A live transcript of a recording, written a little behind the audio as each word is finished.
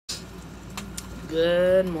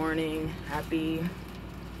Good morning. Happy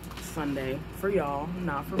Sunday for y'all,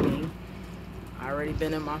 not for me. I already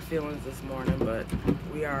been in my feelings this morning, but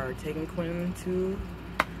we are taking Quentin to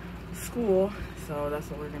school, so that's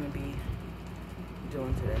what we're gonna be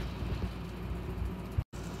doing today.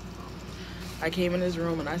 I came in his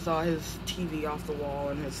room and I saw his TV off the wall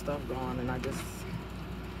and his stuff gone, and I just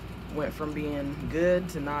went from being good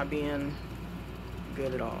to not being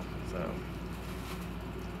good at all. So,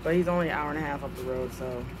 but he's only an hour and a half up the road,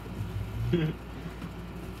 so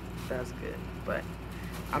that's good. But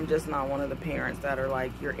I'm just not one of the parents that are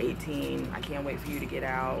like, you're 18, I can't wait for you to get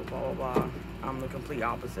out, blah, blah, blah. I'm the complete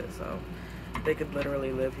opposite, so they could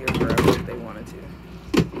literally live here forever if they wanted to.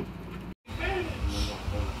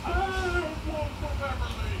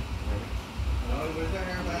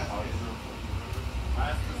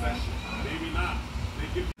 Maybe not.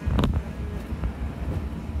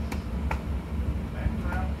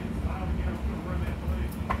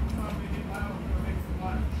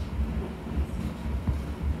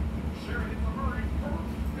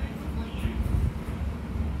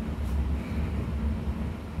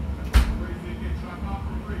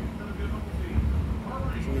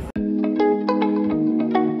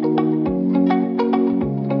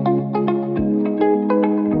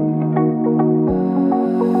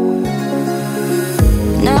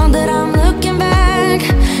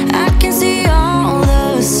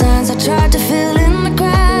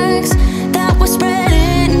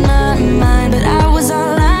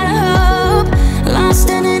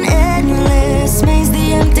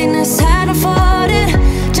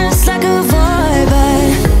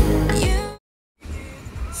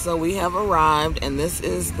 So we have arrived, and this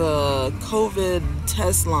is the COVID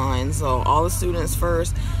test line. So all the students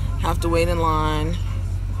first have to wait in line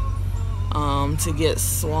to get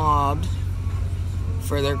swabbed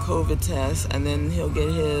for their COVID test, and then he'll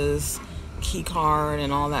get his key card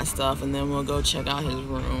and all that stuff, and then we'll go check out his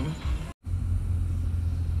room.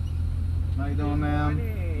 How you doing,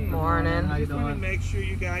 ma'am? Morning. How you Just want to doing? make sure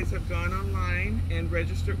you guys have gone online and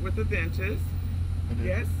registered with the dentist.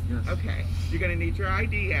 Yes? Yes. Okay. You're going to need your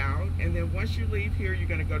ID out, and then once you leave here, you're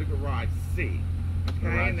going to go to Garage C. Okay?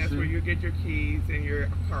 Garage And that's C. where you'll get your keys and your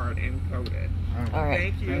card encoded. All right.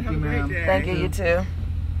 Thank you. Thank Have you, a great ma'am. day. Thank you, you too.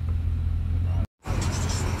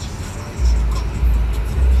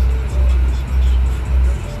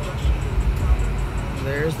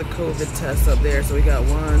 There's the COVID test up there. So we got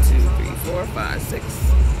 1, 2, 3, 4, 5, 6,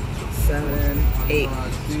 7, 8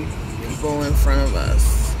 people in front of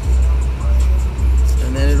us.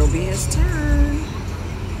 And then it'll be his turn.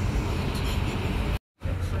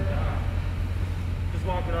 Just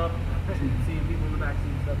walking up, seeing people in the back seat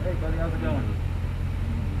and stuff. Hey, buddy, how's it going?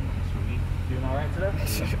 Doing all right today?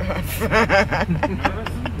 Nervous?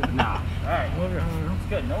 Nah. All right. It's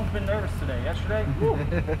good. No one's been nervous today. Yesterday? Woo. All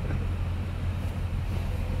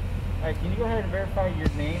right, can you go ahead and verify your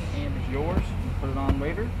name and yours and put it on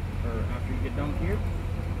later or after you get done here?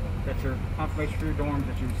 That's your confirmation for your dorms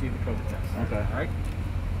that you received the COVID test. Okay. All right?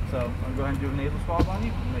 So I'm going to go ahead and do a nasal swab on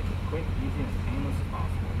you and make it quick, easy, and as painless as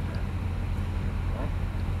possible. All right?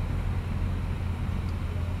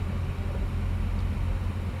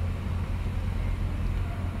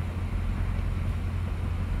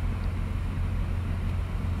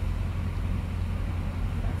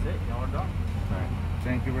 That's it. Y'all are done. All right.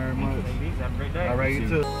 Thank you very much. Ladies, have a great day. All right, you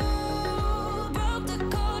too.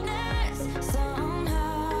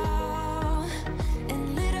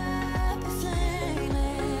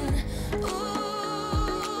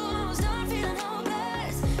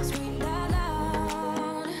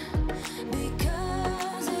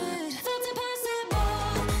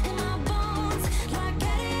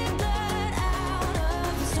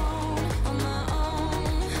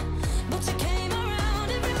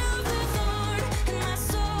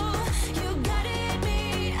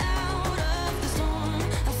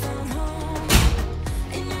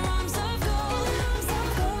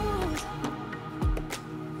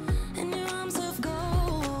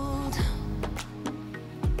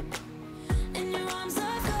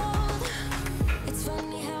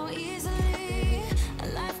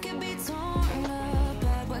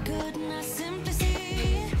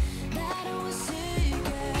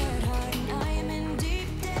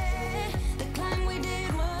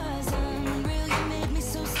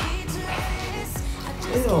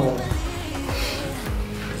 Ew.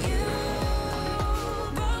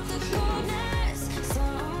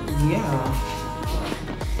 Yeah.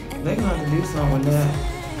 They're gonna have to do something with that.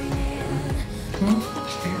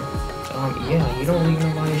 Yeah, you don't leave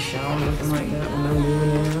nobody shower looking like that when they're moving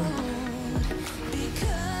in.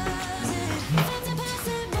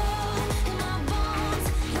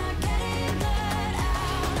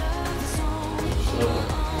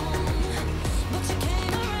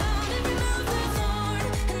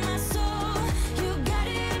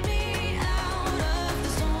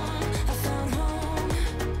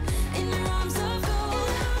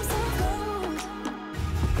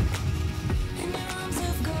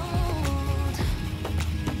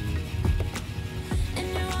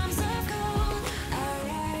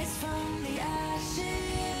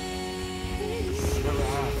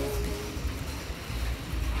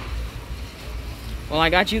 Well, I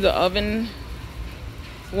got you the oven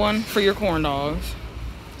one for your corn dogs.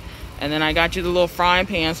 And then I got you the little frying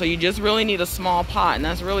pan, so you just really need a small pot, and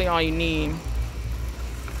that's really all you need.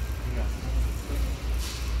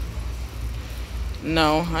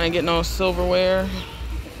 No, I didn't get no silverware.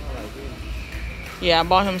 Yeah, I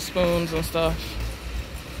bought him spoons and stuff.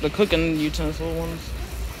 The cooking utensil ones.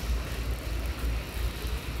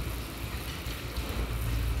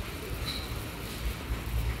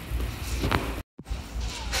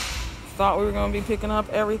 Thought we were gonna be picking up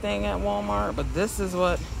everything at Walmart, but this is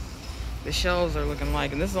what the shelves are looking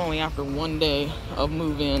like, and this is only after 1 day of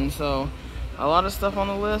move-in, so a lot of stuff on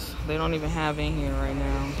the list they don't even have in here right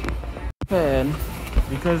now. Bed.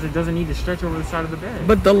 Because it doesn't need to stretch over the side of the bed.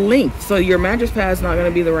 But the length, so your mattress pad's not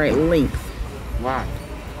gonna be the right length. Why?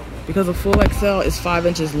 Because a full XL is 5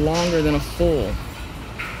 inches longer than a full.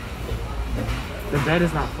 The bed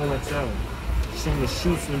is not full XL. You're saying the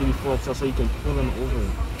sheets need to be full XL so you can pull them over.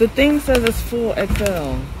 The thing says it's full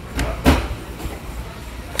XL.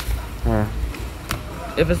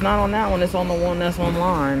 If it's not on that one, it's on the one that's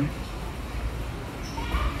online.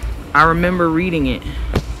 I remember reading it.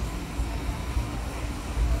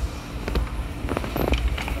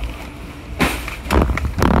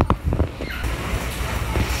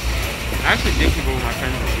 I actually did keep it with my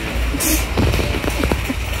friends this year.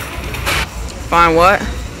 Find what?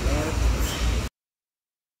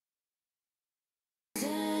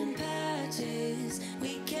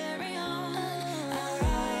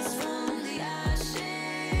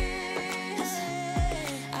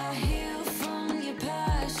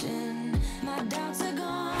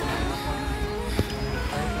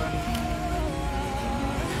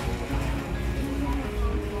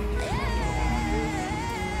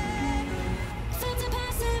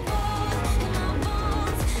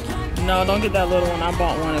 No, don't get that little one. I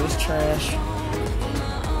bought one. It was trash.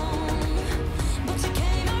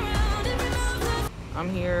 I'm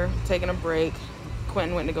here taking a break.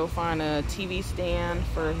 Quentin went to go find a TV stand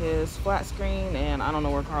for his flat screen, and I don't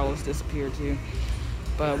know where Carlos disappeared to.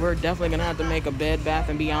 But we're definitely going to have to make a Bed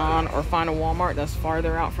Bath & Beyond or find a Walmart that's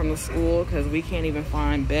farther out from the school because we can't even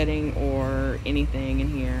find bedding or anything in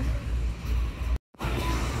here.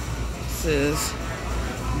 This is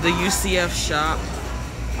the UCF shop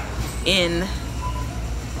in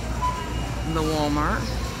the Walmart.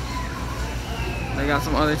 They got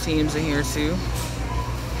some other teams in here too.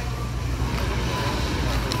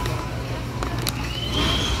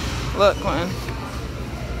 Look, Quentin.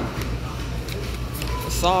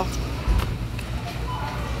 It's soft.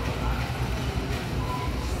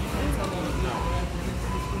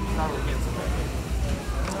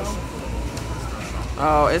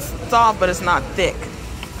 Oh, it's soft, but it's not thick.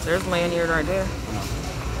 There's lanyard right there.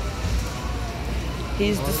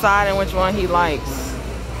 He's deciding which one he likes.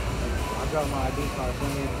 I got my ID card, but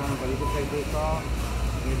you can take this off.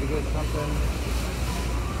 And if you get something,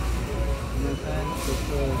 you know what I'm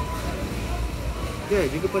saying? Yeah,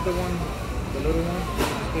 you can put the little one. Just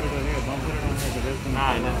put it in here. Don't put it on here, but there's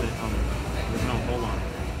There's no hole on it.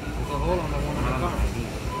 There's a hole on the one on the card.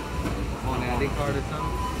 On the ID card or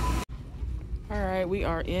something. All right, we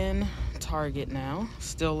are in Target now.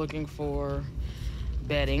 Still looking for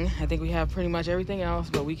bedding. I think we have pretty much everything else,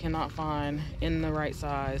 but we cannot find in the right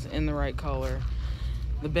size, in the right color,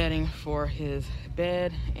 the bedding for his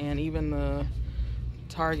bed, and even the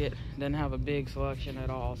Target didn't have a big selection at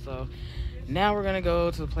all. So now we're gonna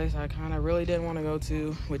go to the place I kind of really didn't want to go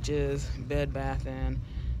to, which is Bed Bath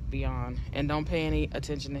 & Beyond. And don't pay any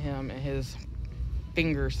attention to him and his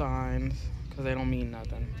finger signs because they don't mean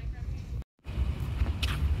nothing.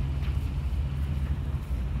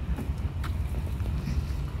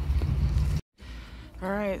 All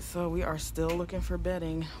right, so we are still looking for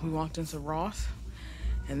bedding. We walked into Ross,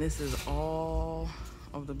 and this is all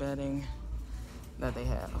of the bedding that they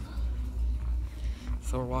have.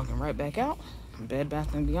 So we're walking right back out. Bed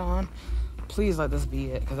Bath & Beyond. Please let this be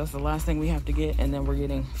it, because that's the last thing we have to get, and then we're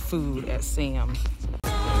getting food at Sam's.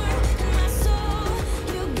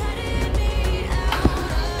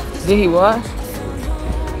 Did he what?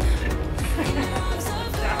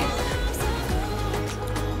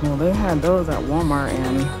 Well, they had those at Walmart,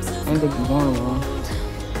 and I think they'd be one of them.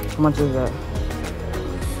 How much is that?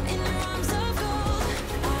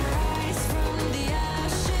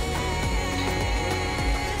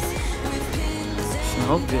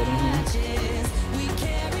 Smells good in here.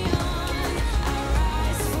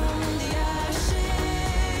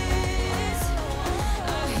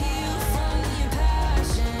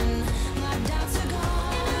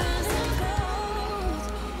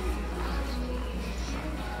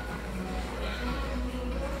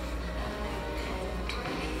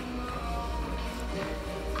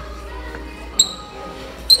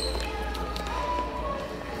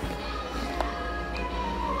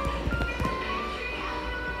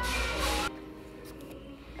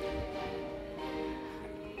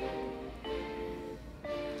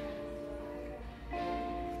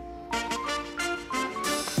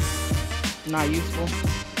 Not useful?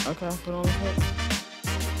 Okay, put on the hook.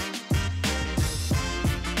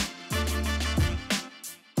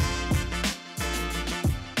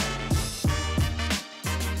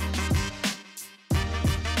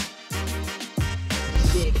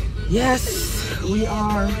 Yes, we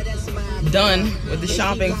are done with the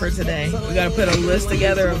shopping for today. We gotta put a list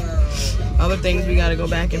together of other things we gotta go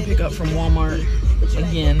back and pick up from Walmart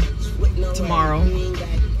again tomorrow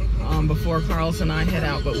before Carlos and I head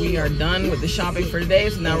out. But we are done with the shopping for today,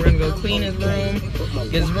 so now we're gonna go clean his room,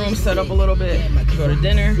 get his room set up a little bit, go to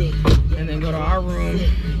dinner, and then go to our room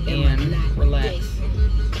and relax.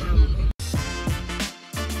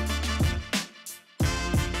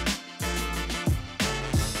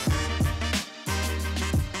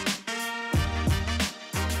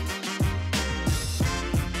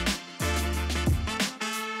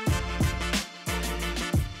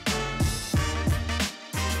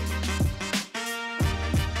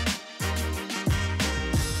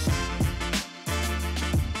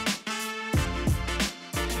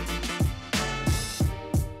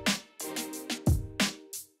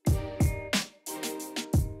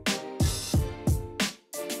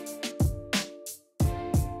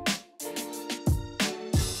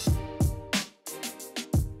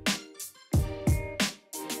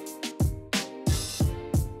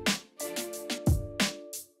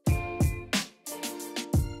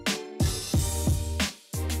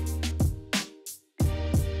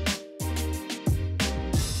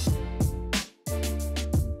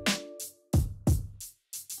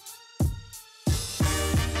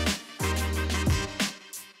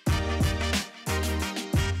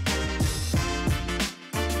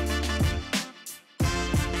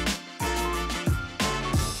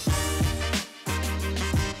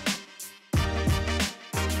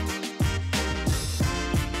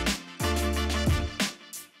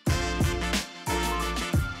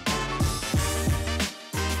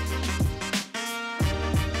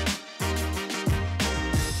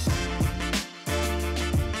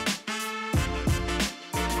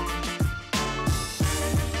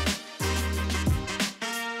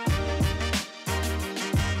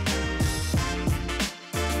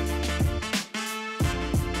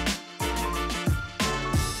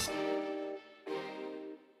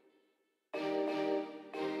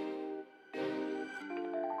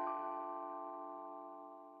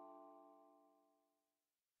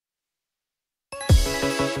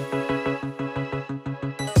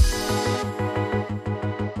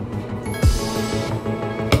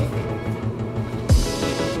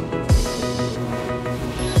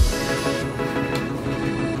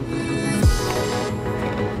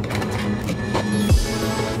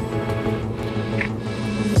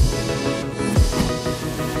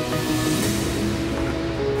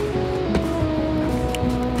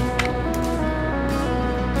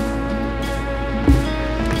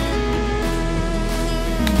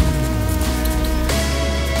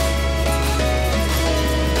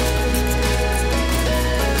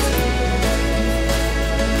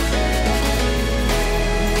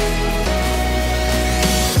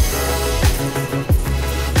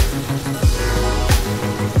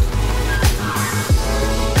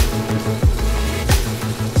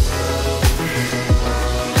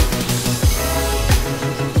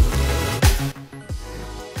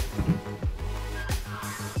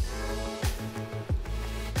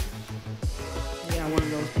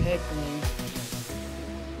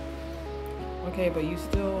 Okay, but you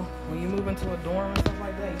still, when you move into a dorm and stuff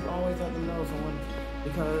like that, you always have to know someone,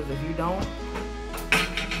 because if you don't,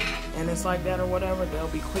 and it's like that or whatever, they'll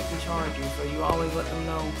be quick to charge you. So you always let them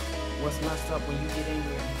know what's messed up when you get in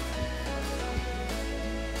here.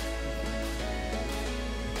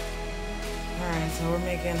 Alright, so we're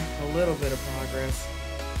making a little bit of progress.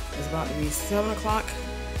 It's about to be 7 o'clock.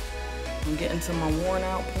 I'm getting to my worn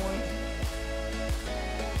out point.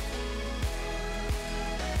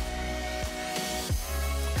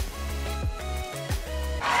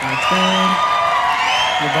 So I cleaned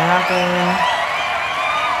the bathroom,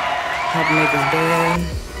 helped make his bed.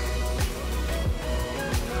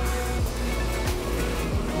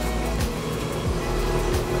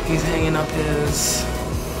 He's hanging up his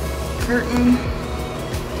curtain.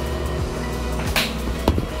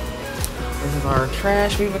 This is our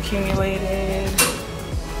trash we've accumulated.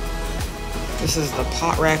 This is the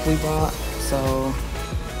pot rack we bought. So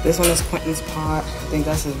this one is Quentin's pot. I think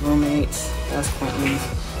that's his roommate's. That's Quentin's.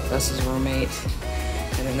 That's his roommate.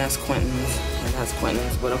 And then that's Quentin's. And that's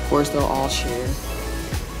Quentin's. But of course they'll all share.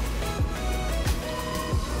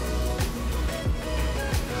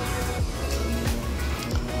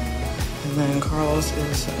 And then Carlos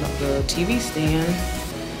is setting up the TV stand.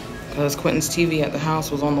 because Quentin's TV at the house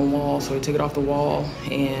was on the wall, so he took it off the wall,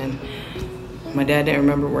 and my dad didn't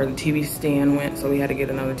remember where the TV stand went, so we had to get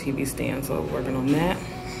another TV stand, so we're working on that.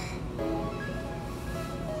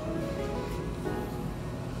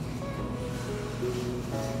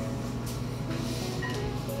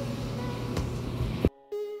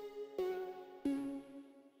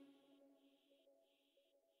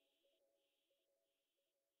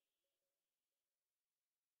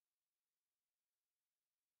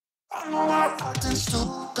 I know I'm acting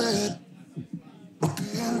stupid, but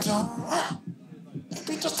being dumb,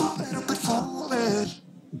 maybe just a little bit foolish.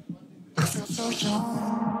 I feel so young.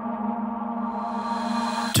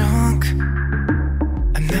 Drunk,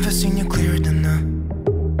 I've never seen you clearer than now.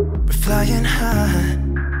 We're flying high,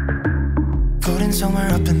 floating somewhere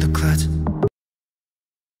up in the clouds.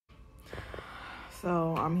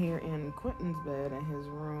 So I'm here in Quentin's bed in his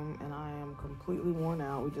room, and I am completely worn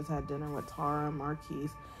out. We just had dinner with Tara and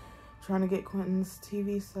Marquise, trying to get Quentin's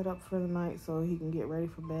TV set up for the night so he can get ready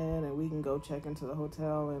for bed, and we can go check into the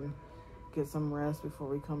hotel and get some rest before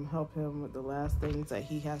we come help him with the last things that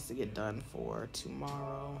he has to get done for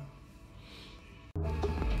tomorrow.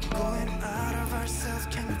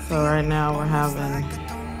 So right now we're having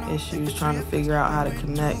issues trying to figure out how to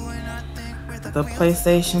connect the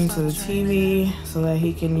PlayStation to the TV so that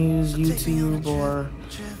he can use YouTube or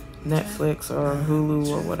Netflix or Hulu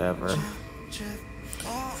or whatever.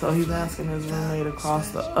 So he's asking his roommate across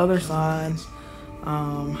the other side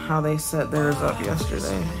how they set theirs up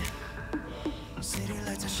yesterday.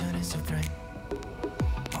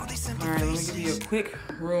 Alright, let me give you a quick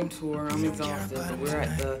room tour. I'm exhausted, but we're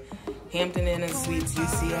at the Hampton Inn and Suites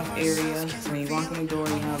UCF area. So when you walk in the door,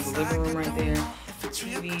 you have the living room right there,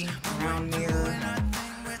 TV, round mirror,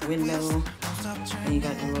 window, and you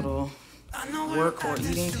got your little work or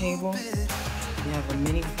eating table. You have a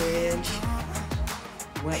mini fridge,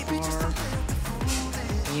 wet bar,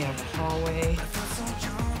 and you have a hallway,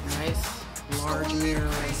 nice large mirror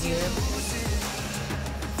right here.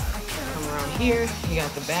 Come around here, you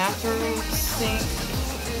got the bathroom, sink,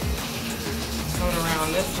 coming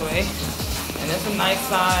around this way, and it's a nice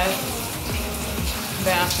size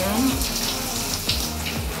bathroom.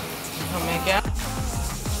 Come back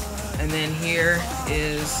out, and then here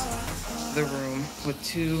is the room with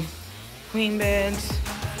 2 queen beds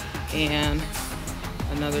and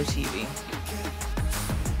another TV.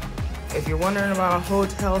 If you're wondering about a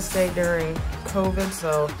hotel stay during COVID,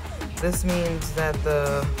 so this means that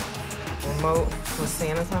the remote was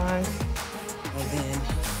sanitized. And then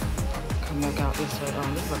come back out this way.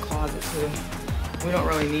 This is a closet too. We don't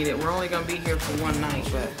really need it. We're only gonna be here for one night,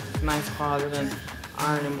 but nice closet and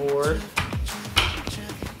ironing board. I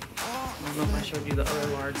don't know if I showed you the other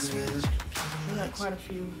large mirror. We got quite a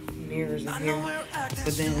few mirrors in here,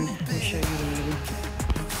 but then let me show you the mirror.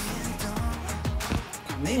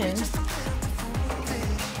 Come in.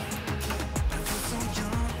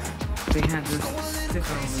 They had this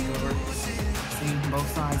sticker on the door. See, both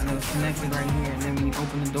sides, and it was connected right here. And then when you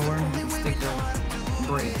open the door, the sticker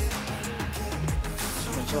breaks.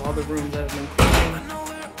 So all the rooms that have been cleaned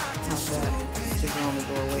have that sticker on the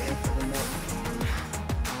door waiting for the next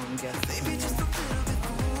guest to come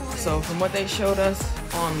in. So from what they showed us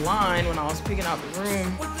online when I was picking out the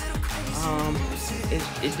room,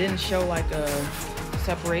 it didn't show like a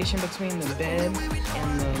separation between the bed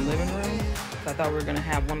and the living room. So I thought we were gonna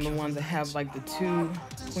have one of the ones that have like the 2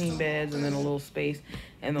 queen beds and then a little space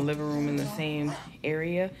and the living room in the same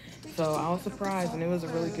area. So I was surprised, and it was a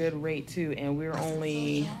really good rate too. And we were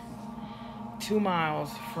only 2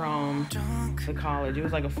 miles from the college. It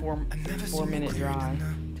was like a 4-minute drive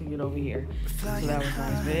to get over here. So that was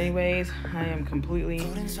nice. But anyways, I am completely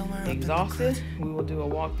exhausted. We will do a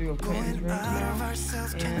walkthrough of Quentin's room tomorrow.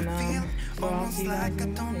 And so I'll see you guys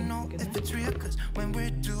in the morning. Good night. When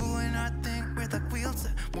we're doing our thing, we're the wheels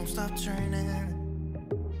that won't stop turning.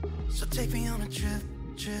 So take me on a trip,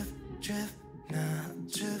 now,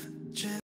 trip.